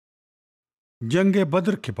जंग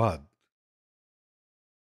बदर के बाद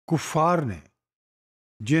कुफार ने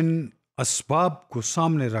जिन असबाब को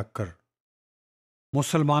सामने रखकर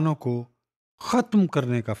मुसलमानों को ख़त्म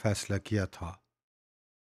करने का फैसला किया था,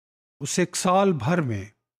 उस एक साल भर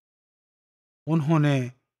में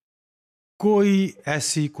उन्होंने कोई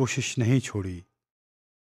ऐसी कोशिश नहीं छोड़ी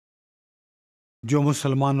जो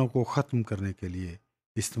मुसलमानों को ख़त्म करने के लिए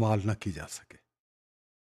इस्तेमाल न की जा सके।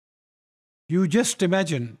 You just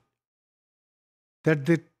imagine that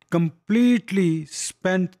they completely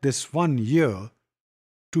spent this 1 year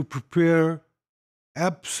to prepare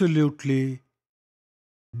absolutely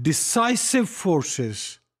decisive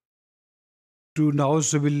forces to,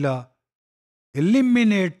 na'uzubillah,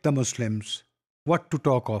 eliminate the Muslims, what to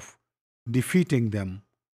talk of defeating them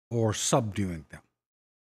or subduing them.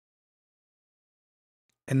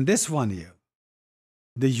 In this 1 year,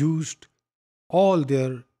 they used all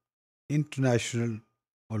their international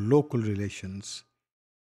or local relations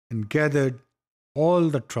and gathered all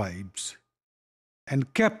the tribes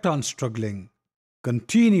and kept on struggling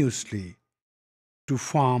continuously to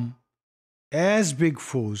form as big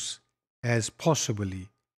foes as possibly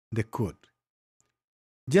they could.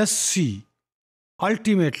 Just see,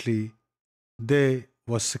 ultimately they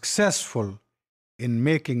were successful in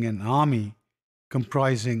making an army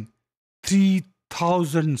comprising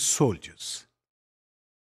 3,000 soldiers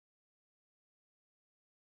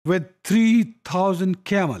with 3,000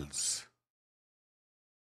 camels.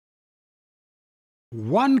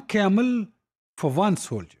 One camel for one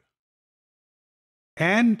soldier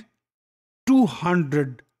and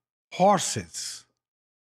 200 horses.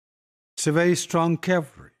 It's a very strong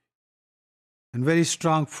cavalry and very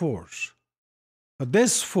strong force. But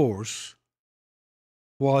this force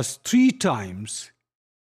was 3 times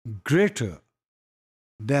greater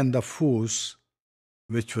than the force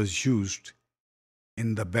which was used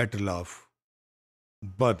in the Battle of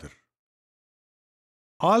Badr.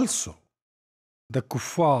 Also, the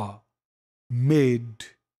kuffar made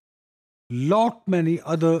many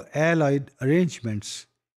other allied arrangements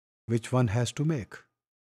which one has to make.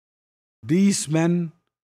 These men,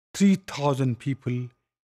 3,000 people,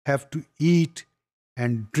 have to eat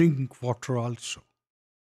and drink water also.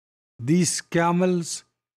 These camels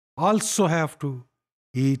also have to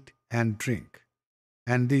eat and drink.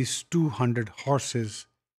 And these 200 horses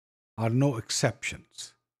are no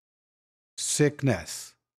exceptions.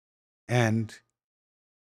 Sickness and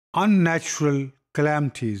unnatural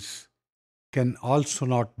calamities can also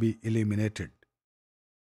not be eliminated.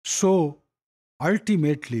 So,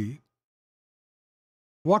 ultimately,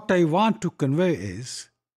 what I want to convey is,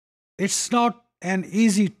 it's not an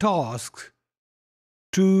easy task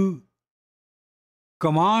to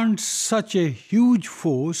command such a huge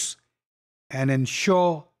force and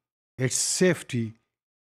ensure its safety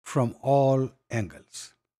from all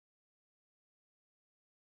angles.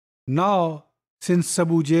 Now, since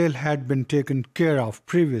Abu Jahl had been taken care of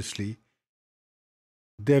previously,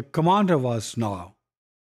 their commander was now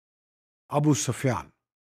Abu Sufyan.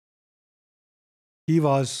 He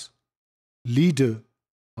was leader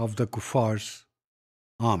of the Kuffar's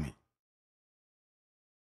army.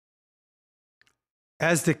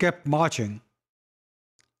 As they kept marching,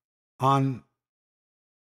 on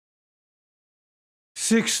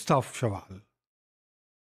 6th of Shawwal,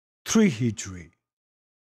 3 Hijri,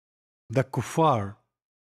 the Kuffar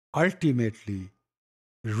ultimately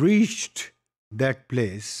reached that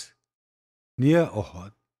place near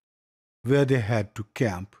Uhud where they had to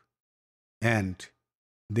camp, and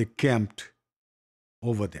they camped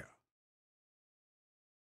over there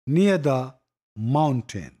near the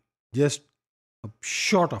mountain, just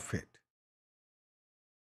short of it.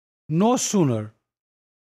 No sooner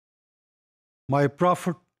my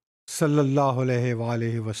Prophet sallallahu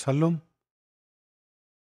alaihi wasallam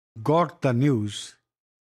got the news,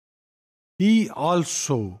 he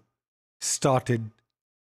also started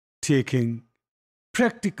taking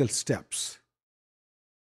practical steps.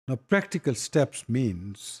 Now, practical steps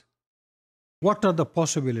means what are the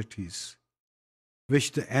possibilities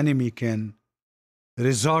which the enemy can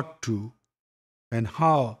resort to, and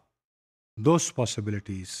how those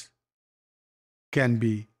possibilities can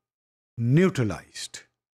be neutralized.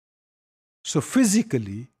 So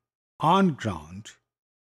physically, on ground,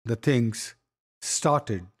 the things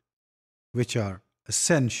started which are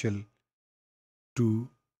essential to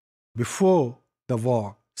before the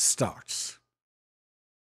war starts.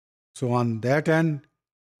 So on that end,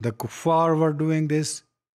 the kuffar were doing this,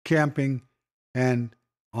 camping, and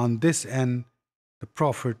on this end, the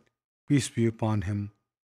Prophet, peace be upon him,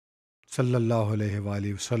 sallallahu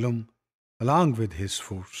alaihi wasallam, along with his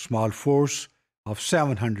small force of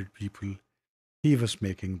 700 people, He was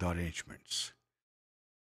making the arrangements.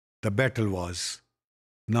 The battle was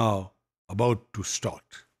now about to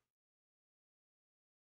start.